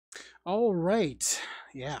All right.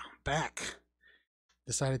 Yeah, back.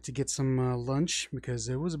 Decided to get some lunch because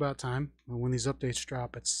it was about time. When these updates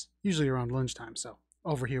drop, it's usually around lunchtime. So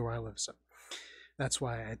over here where I live, so that's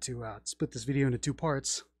why I had to split this video into two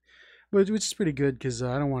parts, which is pretty good because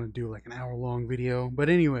I don't want to do like an hour-long video. But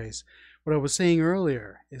anyways, what I was saying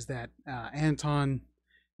earlier is that Anton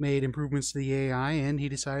made improvements to the AI and he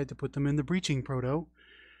decided to put them in the Breaching Proto,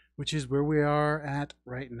 which is where we are at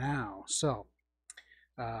right now. So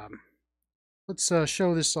um, let's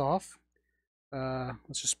show this off.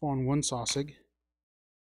 Let's just spawn one Sosig.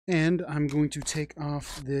 And I'm going to take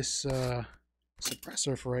off this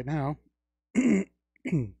suppressor for right now.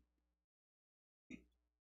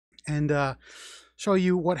 and show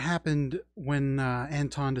you what happened when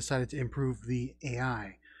Anton decided to improve the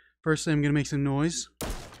AI. Firstly, I'm going to make some noise.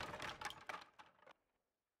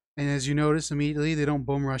 And as you notice, immediately they don't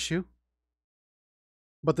bum rush you.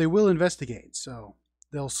 But they will investigate, so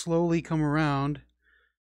they'll slowly come around,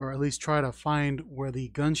 or at least try to find where the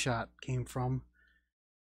gunshot came from.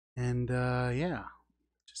 And yeah,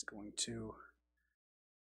 just going to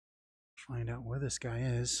find out where this guy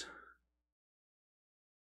is.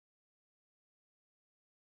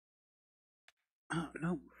 Oh,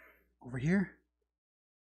 no. Over here?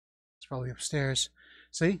 It's probably upstairs.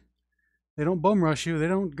 See? They don't bum rush you. They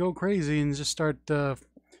don't go crazy and just start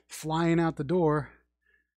flying out the door.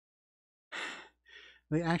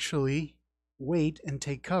 They actually wait and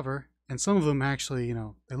take cover. And some of them actually, you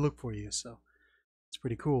know, they look for you. So it's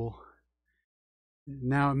pretty cool.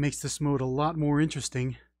 Now it makes this mode a lot more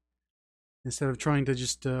interesting. Instead of trying to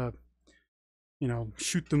just, you know,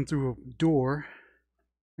 shoot them through a door.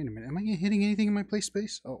 Wait a minute. Am I hitting anything in my play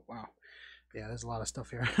space? Oh, wow. Yeah, there's a lot of stuff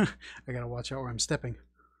here. I gotta watch out where I'm stepping.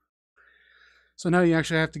 So now you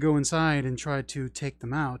actually have to go inside and try to take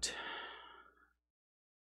them out.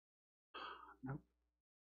 Nope.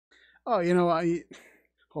 Oh, you know,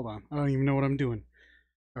 hold on. I don't even know what I'm doing.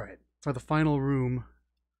 All right, for the final room,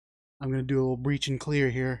 I'm gonna do a little breach and clear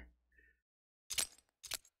here.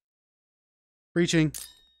 Breaching.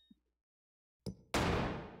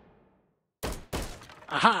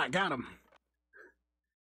 Aha, got him.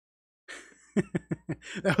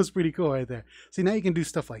 That was pretty cool right there. See, now you can do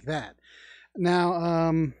stuff like that.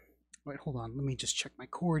 Now, wait, hold on. Let me just check my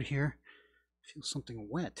cord here. I feel something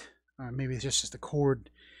wet. Maybe it's just a cord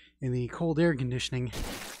in the cold air conditioning.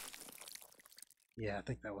 Yeah, I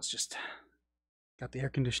think that was just... Got the air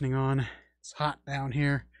conditioning on. It's hot down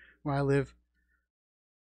here where I live.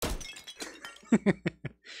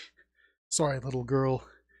 Sorry, little girl.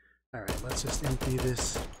 Alright, let's just empty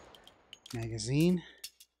this magazine.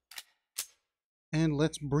 And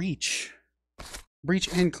let's breach. Breach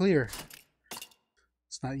and clear.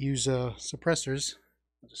 Let's not use suppressors.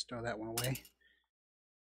 I'll just throw that one away.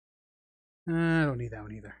 I don't need that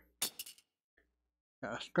one either.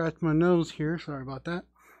 Gotta scratch my nose here. Sorry about that.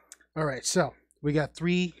 Alright, so we got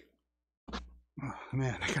three... Oh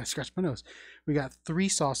man, I gotta scratch my nose. We got three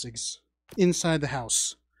Sosigs inside the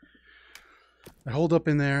house. They hold up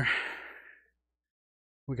in there.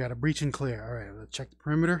 We got a breach and clear. Alright, let's check the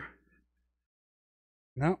perimeter.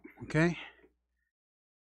 No, okay.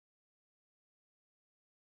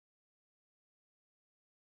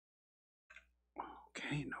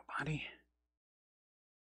 Okay, nobody.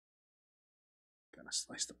 Gotta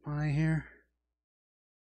slice the pie here.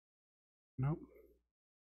 Nope.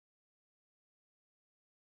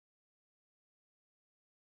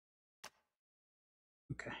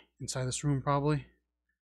 Okay, inside this room probably.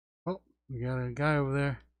 Oh, we got a guy over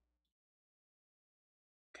there.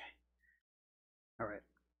 Okay. Alright.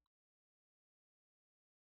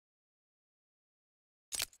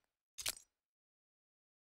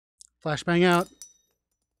 Flashbang out.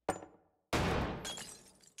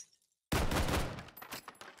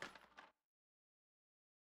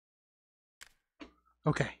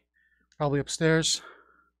 Okay, probably upstairs.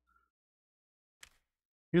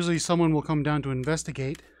 Usually someone will come down to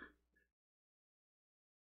investigate.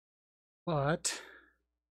 But...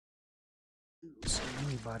 I don't see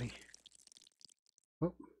anybody.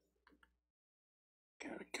 Oh.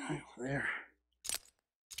 Got a guy over there.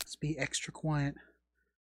 Let's be extra quiet.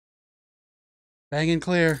 Bang and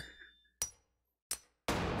clear.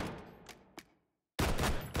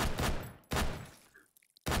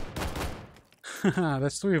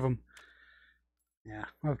 That's three of them. Yeah,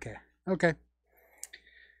 okay. Okay.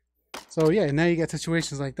 So yeah, now you got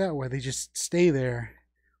situations like that where they just stay there.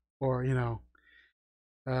 Or, you know,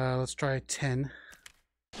 let's try 10.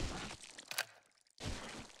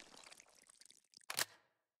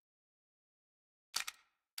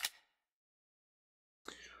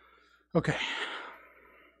 Okay.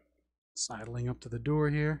 Sidling up to the door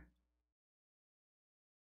here.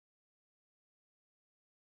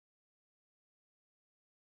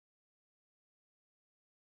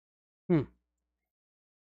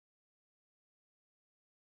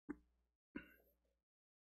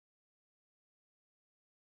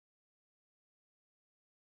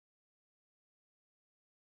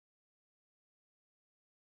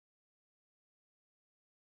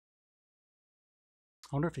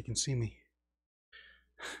 I wonder if he can see me.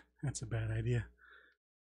 That's a bad idea.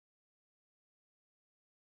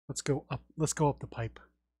 Let's go up. Let's go up the pipe.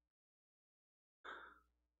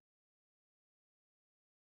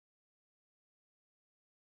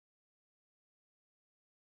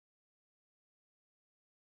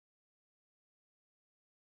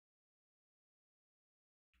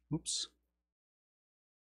 Oops.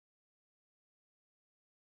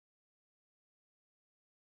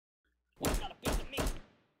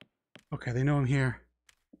 Okay, they know I'm here.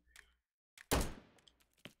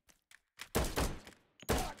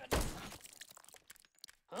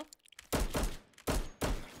 Huh?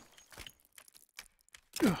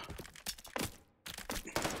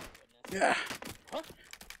 Yeah. Huh?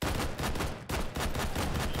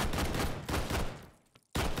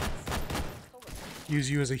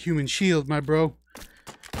 Use you as a human shield, my bro.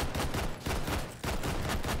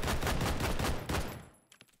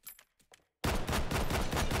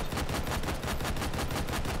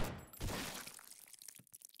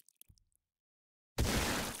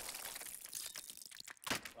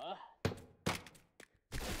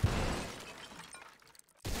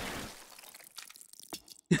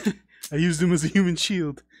 I used him as a human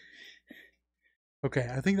shield.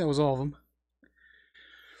 Okay, I think that was all of them.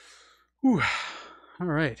 Whew. All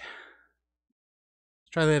right. Let's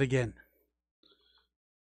try that again.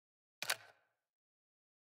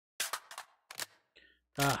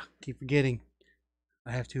 Ah, keep forgetting.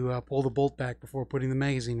 I have to pull the bolt back before putting the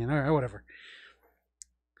magazine in. All right, whatever.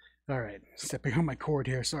 All right, stepping on my cord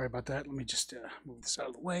here. Sorry about that. Let me just move this out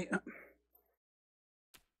of the way.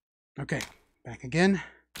 Okay, back again.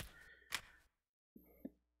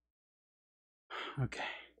 Okay.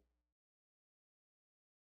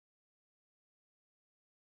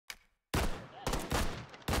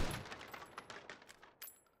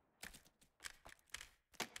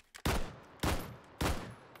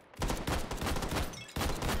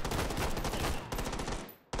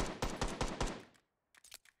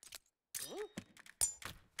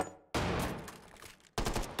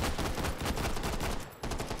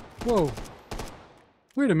 Whoa.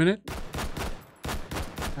 Wait a minute.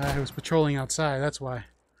 I was patrolling outside, that's why.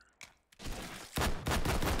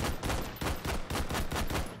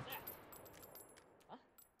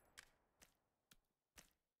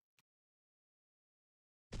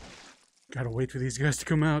 Gotta wait for these guys to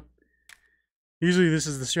come out. Usually this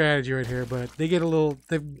is the strategy right here, but they get a little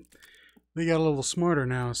they got a little smarter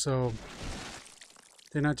now, so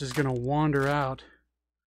they're not just gonna wander out.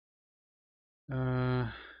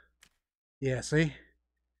 Yeah, see?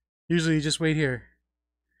 Usually you just wait here.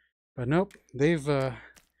 But nope, they've got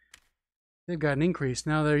an increase.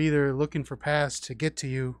 Now they're either looking for paths to get to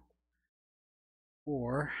you,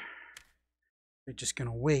 or they're just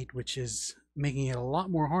gonna wait, which is making it a lot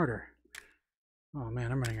more harder. Oh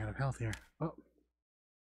man, I'm running out of health here. Oh.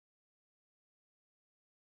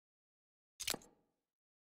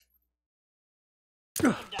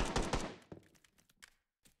 What's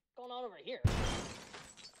going on over here?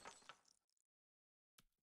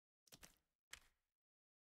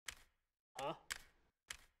 Huh?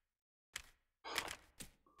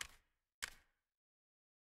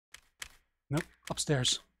 Nope,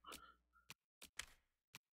 upstairs.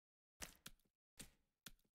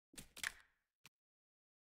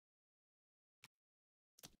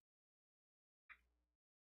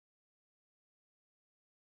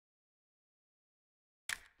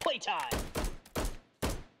 Playtime!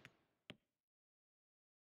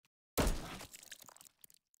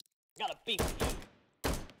 Got a beef with you.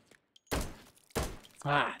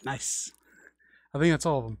 Ah, nice. I think that's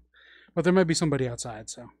all of them. But there might be somebody outside,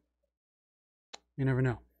 so you never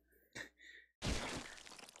know.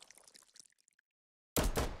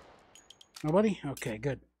 Nobody? Okay,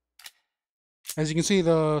 good. As you can see,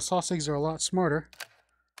 the Sosigs are a lot smarter.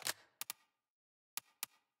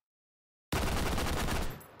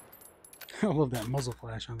 I love that muzzle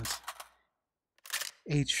flash on this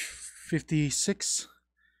H56.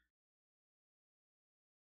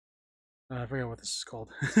 I forgot what this is called.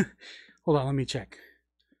 Hold on, let me check.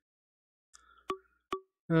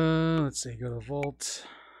 Let's see, go to the vault.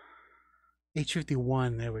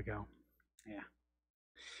 H51, there we go. Yeah.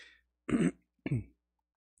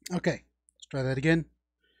 Okay, let's try that again.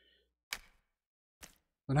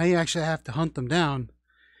 But now you actually have to hunt them down,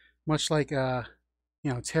 much like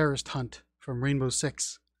terrorist hunt from Rainbow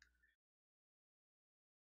Six.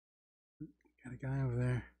 Got a guy over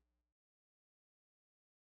there.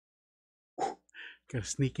 Gotta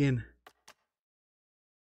sneak in.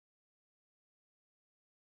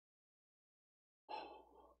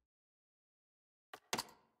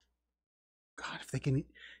 God, if they can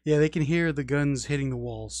Yeah, they can hear the guns hitting the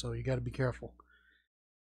walls, so you got to be careful.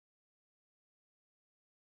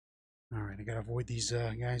 All right, I got to avoid these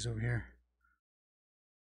guys over here.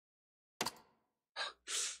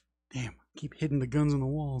 Damn, keep hitting the guns on the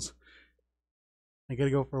walls. I got to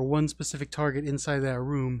go for one specific target inside that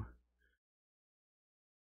room.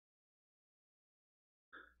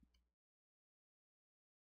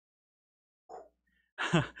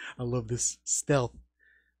 I love this stealth.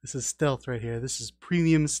 This is stealth right here. This is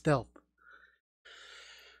premium stealth.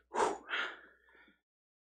 Whew.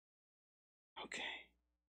 Okay.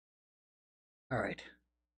 All right.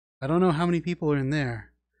 I don't know how many people are in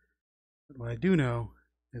there, but what I do know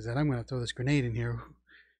is that I'm going to throw this grenade in here.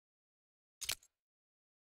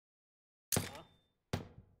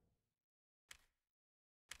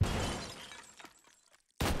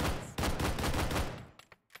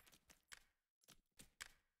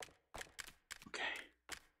 Okay.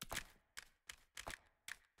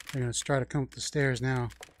 They're going to try to come up the stairs now.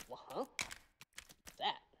 Huh?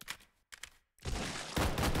 That.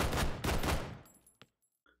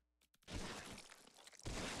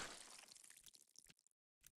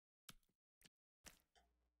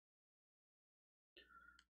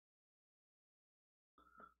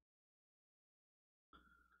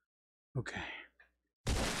 Okay.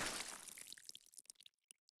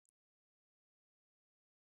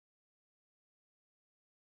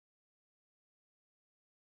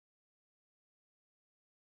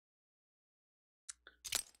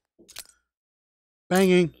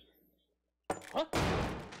 Banging. Huh?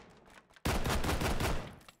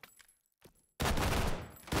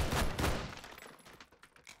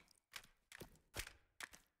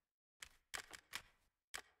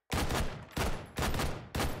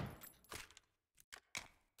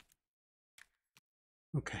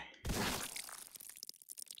 Okay.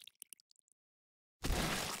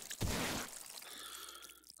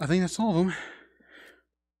 I think that's all of them.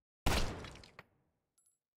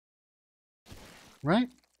 Right?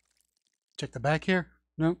 Check the back here.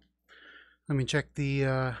 Nope. Let me check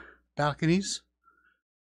the balconies.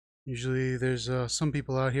 Usually there's some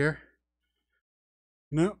people out here.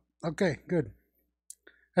 No. Okay, good.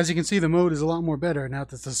 As you can see, the mode is a lot more better now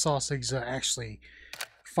that the Sosigs actually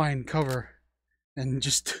find cover and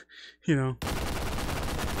just, you know.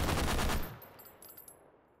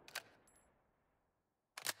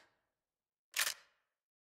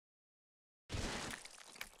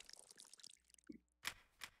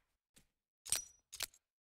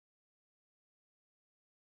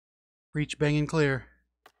 Breach banging clear.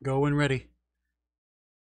 Go when ready.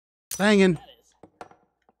 Banging. That is.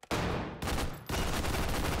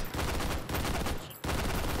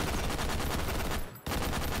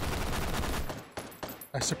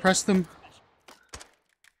 I suppressed them.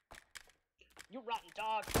 You rotten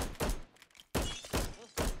dog.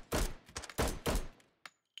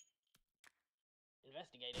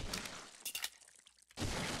 Investigating.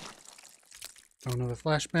 Oh, another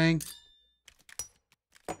flashbang.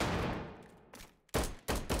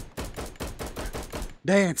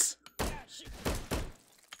 Dance. Ah, shoot.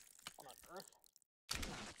 What on earth?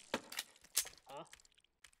 Huh?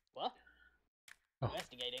 What? Oh.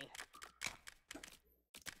 Investigating.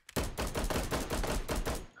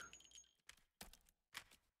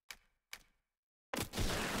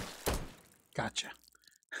 Gotcha.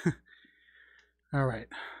 All right.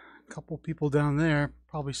 A couple people down there.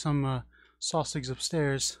 Probably some Sosigs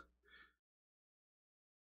upstairs.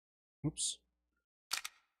 Oops.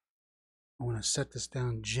 I want to set this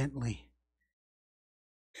down gently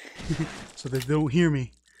so they don't hear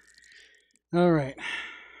me. All right.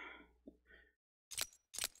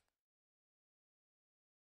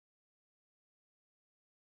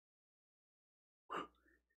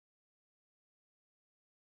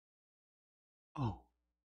 Oh.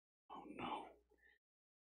 Oh no.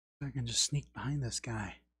 I can just sneak behind this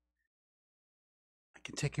guy. I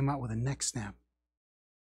can take him out with a neck snap.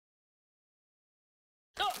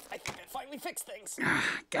 Oh, I think I finally fixed things.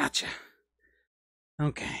 Ah, gotcha.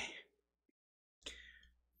 Okay.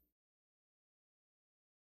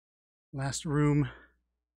 Last room.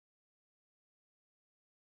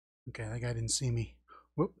 Okay, that guy didn't see me.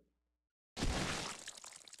 Whoop.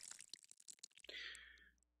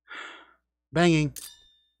 Banging.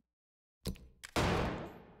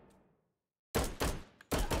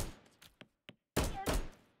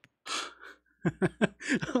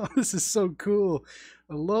 Oh, this is so cool.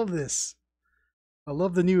 I love this. I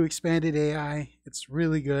love the new expanded AI. It's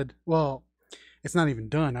really good. Well, it's not even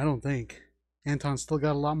done, I don't think. Anton's still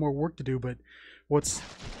got a lot more work to do, but what's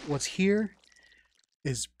here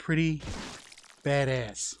is pretty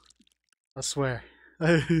badass. I swear.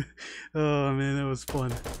 Oh man, that was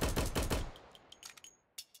fun.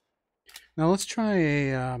 Now let's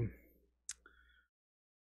try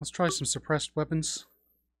some suppressed weapons.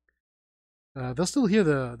 They'll still hear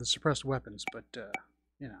the suppressed weapons, but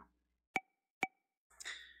you know,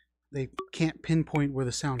 they can't pinpoint where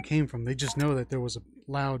the sound came from. They just know that there was a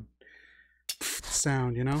loud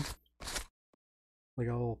sound, you know, like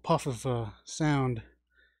a little puff of sound,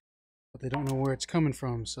 but they don't know where it's coming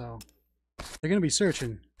from. So they're gonna be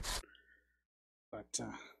searching. But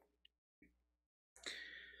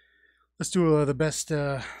let's do the best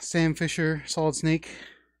Sam Fisher Solid Snake.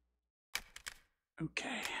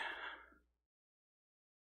 Okay.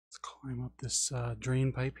 Let's climb up this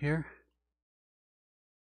drain pipe here.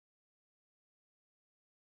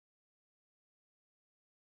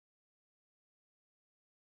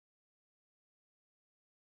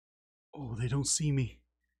 Oh, they don't see me.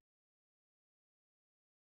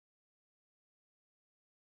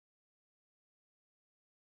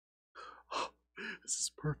 This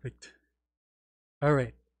is perfect. All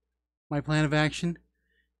right. My plan of action,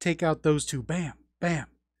 take out those two. Bam, bam.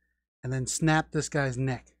 And then snap this guy's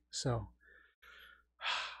neck. So,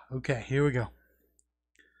 okay, here we go.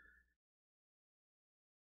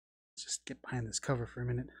 Let's just get behind this cover for a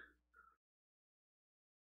minute.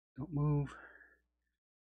 Don't move.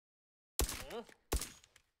 Ugh.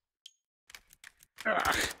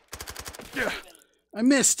 Ugh. I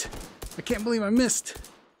missed. I can't believe I missed.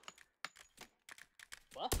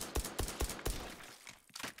 What?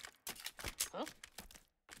 Huh?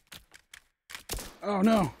 Oh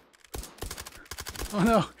no. Oh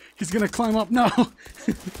no. He's gonna climb up. No. Over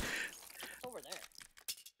there.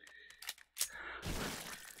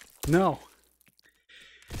 No.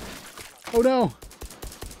 Oh no.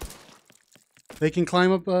 They can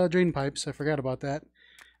climb up drain pipes. I forgot about that.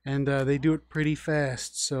 And they do it pretty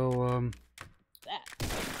fast. So, That.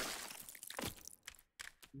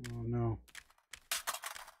 oh no.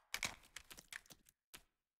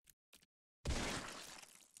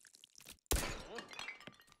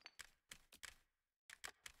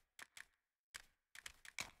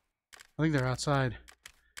 I think they're outside.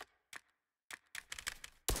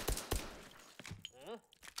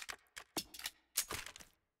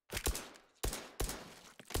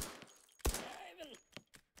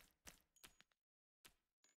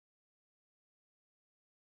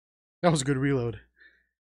 That was a good reload.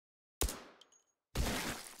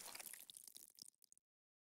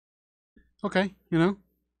 Okay, you know,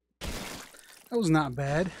 that was not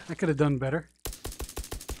bad. I could have done better.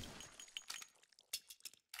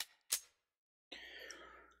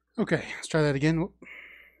 Okay, let's try that again. Whoop.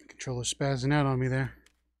 Controller's spazzing out on me there.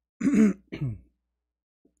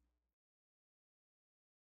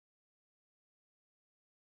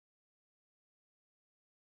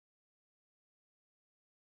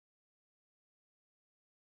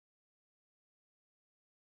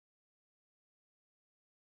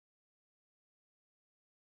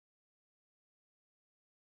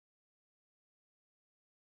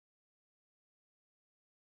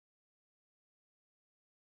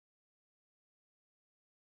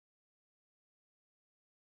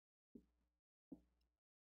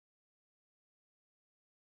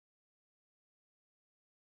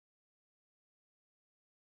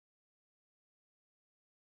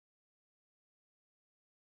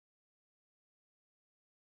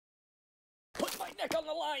 Put my neck on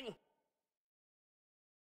the line.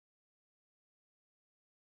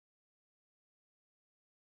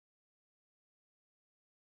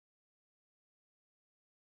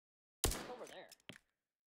 Over there.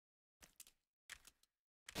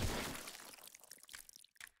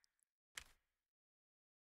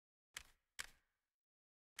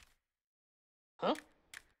 Huh?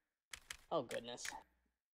 Oh goodness.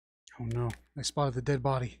 Oh no, I spotted the dead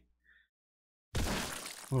body.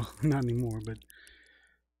 Well, not anymore, but...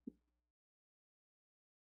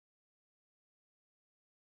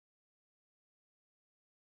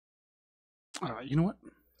 Alright, you know what?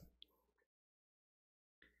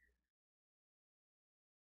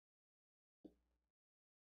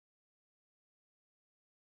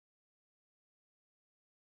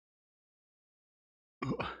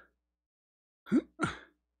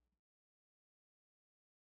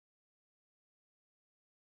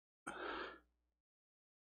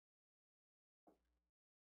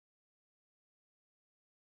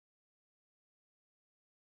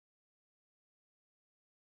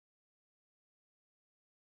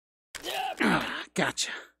 Ah, gotcha.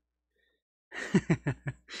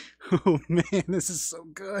 Oh man, this is so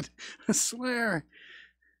good. I swear.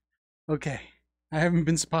 Okay, I haven't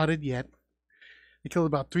been spotted yet. I killed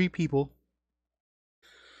about 3 people.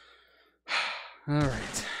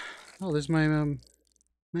 Alright. Oh, there's my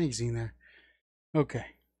magazine there. Okay.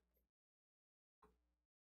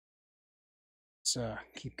 Let's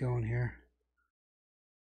keep going here.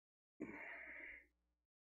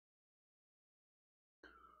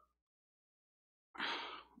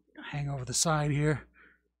 Hang over the side here.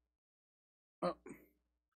 Oh,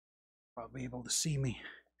 probably able to see me.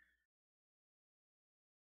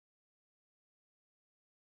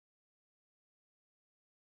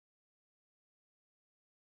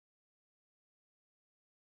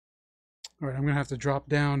 All right, I'm gonna have to drop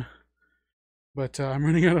down, but I'm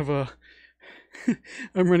running out of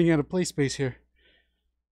I'm running out of play space here.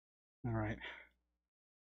 All right.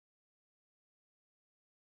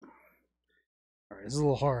 All right, it's a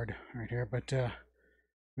little hard right here, but I'm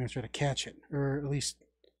gonna try to catch it, or at least.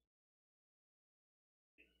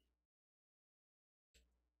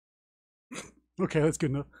 Okay, that's good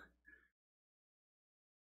enough.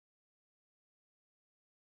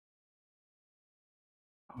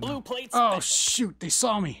 Blue plate Oh special. shoot, they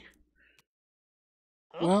saw me.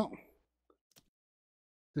 Huh? Well,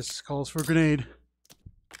 this calls for a grenade.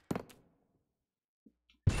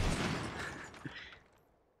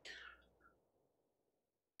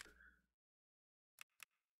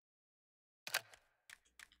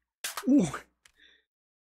 Ooh.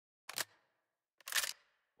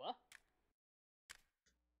 What?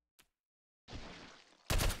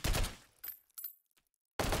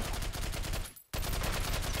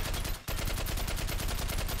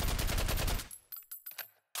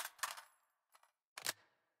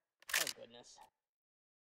 Oh goodness.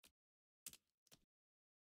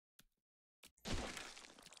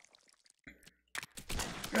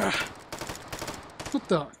 Ugh. What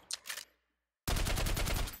the?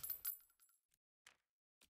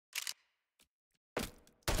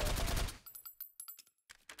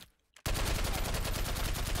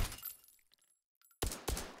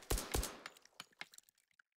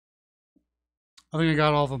 I think I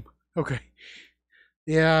got all of them. Okay.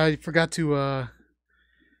 Yeah, I forgot to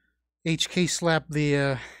HK slap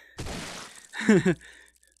the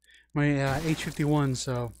my H51,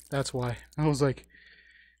 so that's why. I was like,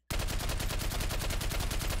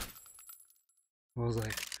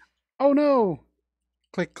 oh no!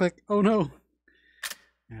 Click, click, oh no!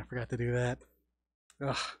 Yeah, I forgot to do that.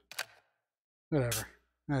 Ugh. Whatever.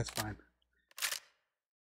 That's fine.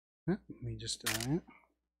 Let me just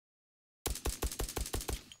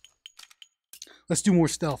let's do more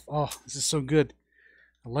stealth. Oh, this is so good.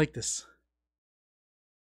 I like this.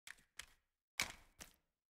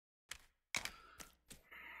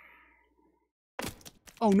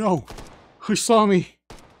 Oh no! Who saw me?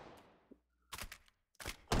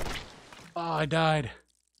 Oh, I died.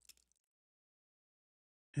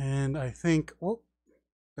 And I think, oh,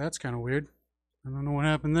 that's kind of weird. I don't know what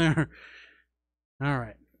happened there. All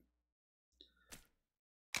right.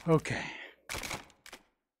 Okay.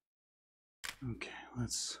 Okay,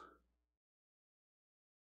 let's.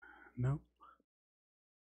 Nope.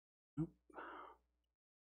 Nope.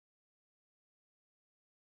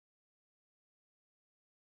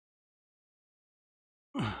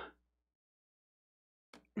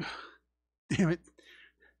 Damn it.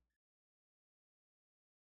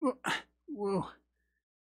 Whoa.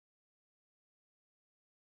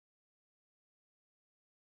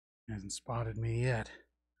 Hasn't spotted me yet.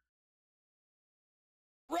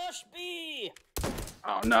 Rush B!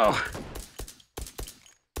 Oh no!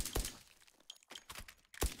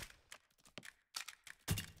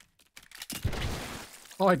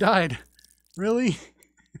 Oh, I died. Really?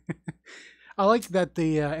 I like that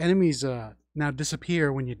the enemies now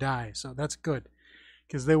disappear when you die, so that's good.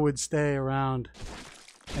 Because they would stay around,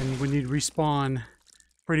 and when you'd respawn,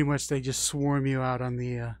 pretty much they just swarm you out on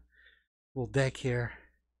the little deck here.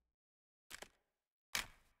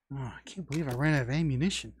 Oh, I can't believe I ran out of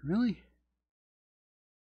ammunition. Really?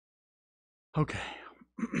 Okay.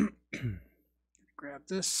 Grab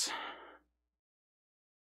this.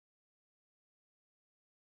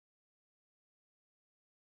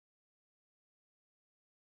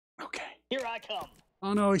 Okay. Here I come.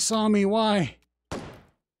 Oh no, he saw me. Why?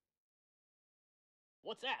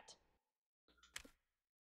 What's that?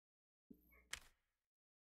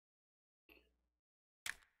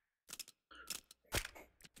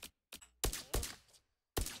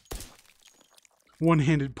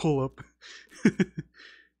 One-handed pull-up.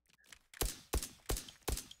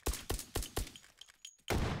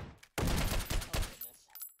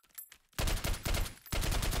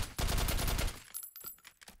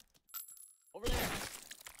 Over there.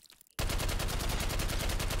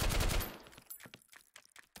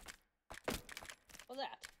 What's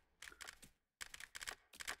that?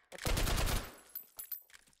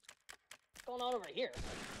 going on over here?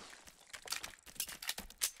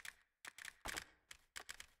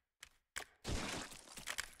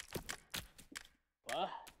 What?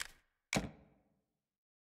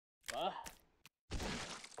 What?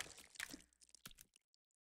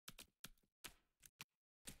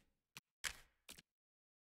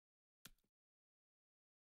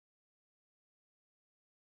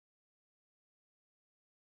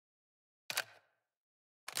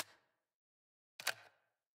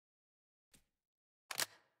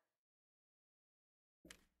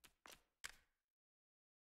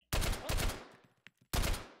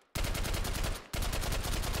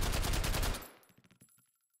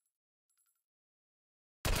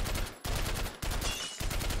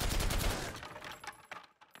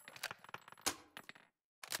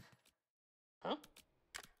 Huh?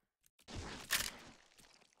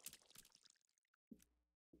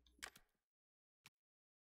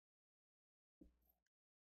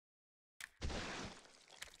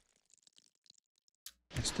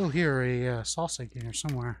 I still hear a Sosig in here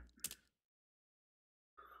somewhere.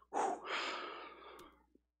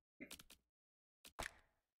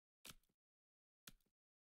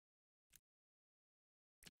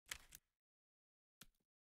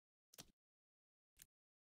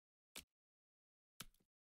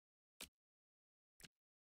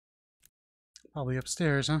 Probably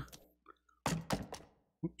upstairs, huh?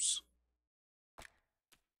 Oops.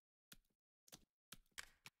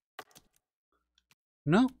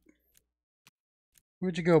 No.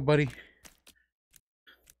 Where'd you go, buddy?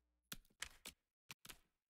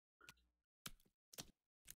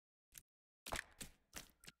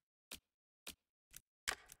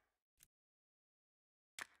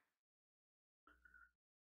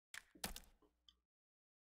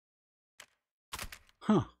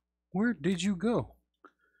 Huh. Where did you go?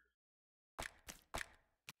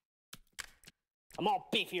 I'm all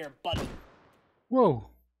beefier, buddy. Whoa.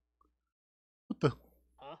 What the?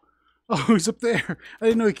 Huh? Oh, he's up there. I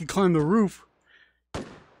didn't know he could climb the roof. What's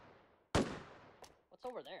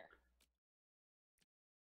over there?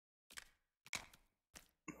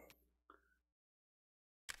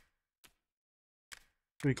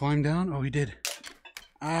 Did he climb down? Oh, he did.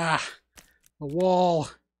 Ah, the wall.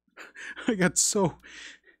 I got so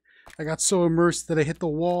immersed that I hit the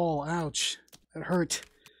wall. Ouch. That hurt.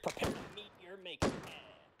 Prepare to meet your maker.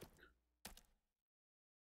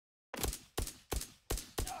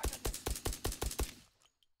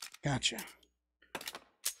 Gotcha.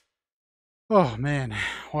 Oh, man.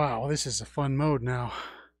 Wow, this is a fun mode now.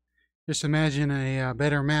 Just imagine a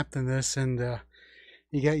better map than this, and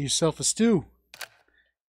you got yourself a stew.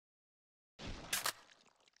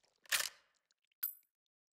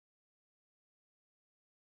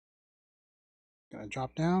 Gotta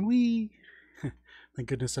drop down. Wee. Thank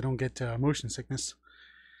goodness I don't get motion sickness.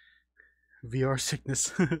 VR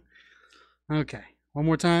sickness. Okay, one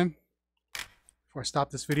more time before I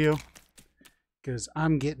stop this video, because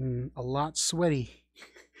I'm getting a lot sweaty.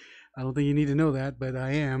 I don't think you need to know that, but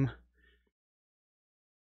I am.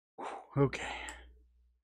 Okay.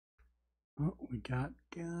 Oh, we got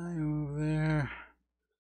guy over there.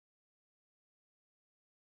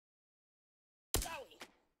 Zowie.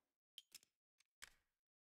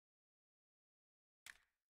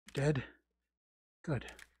 Dead? Good.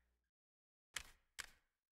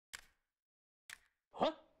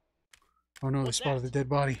 Huh? Oh no, they What's spotted that? the dead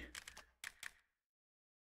body.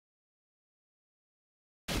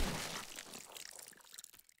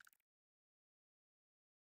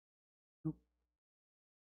 Nope.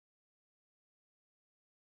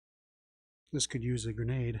 This could use a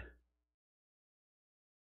grenade.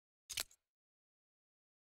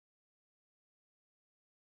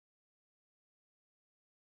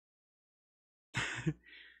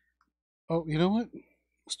 Oh, you know what?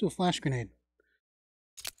 Let's do a flash grenade.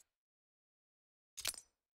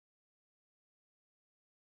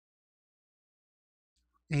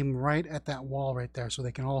 Aim right at that wall right there so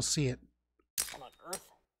they can all see it. What on earth?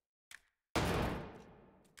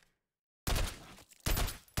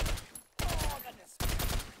 Oh, goodness.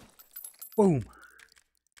 Boom.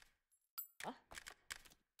 Huh?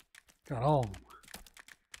 Got all of them.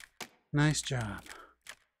 Nice job.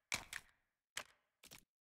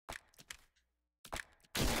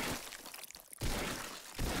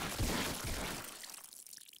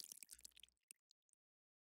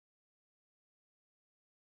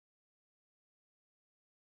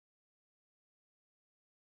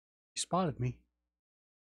 He spotted me.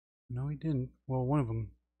 No, he didn't. Well, one of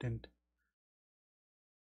them didn't.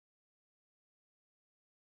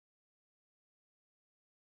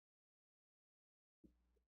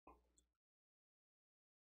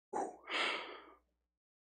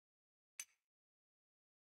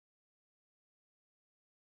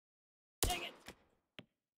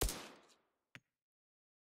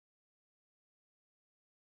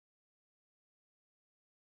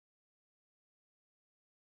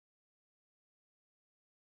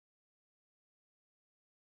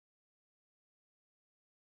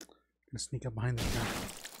 Gonna sneak up behind this guy.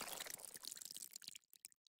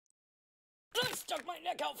 I stuck my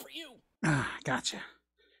neck out for you. Ah, gotcha.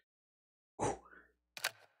 Whew.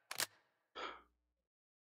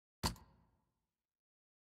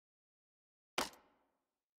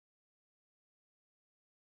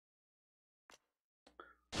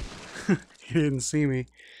 He didn't see me.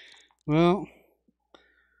 Well,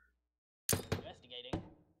 Investigating.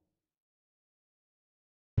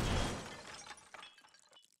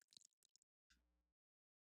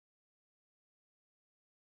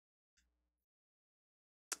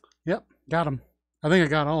 yep, got him. I think I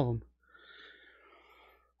got all of them.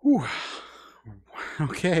 Whew.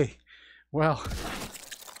 Okay, well,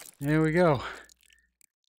 there we go.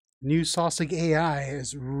 New Sosig AI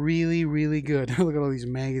is really, really good. Look at all these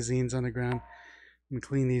magazines on the ground. I'm gonna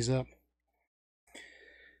clean these up.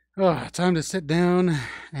 Oh, time to sit down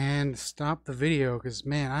and stop the video because,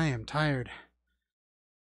 man, I am tired.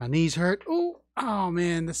 My knees hurt. Oh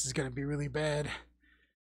man, this is gonna be really bad.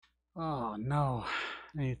 Oh no,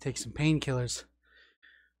 I need to take some painkillers.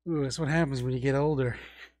 Ooh, that's what happens when you get older.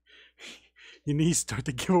 Your knees start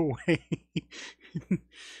to give away.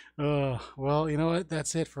 Well, you know what?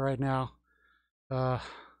 That's it for right now.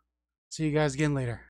 See you guys again later.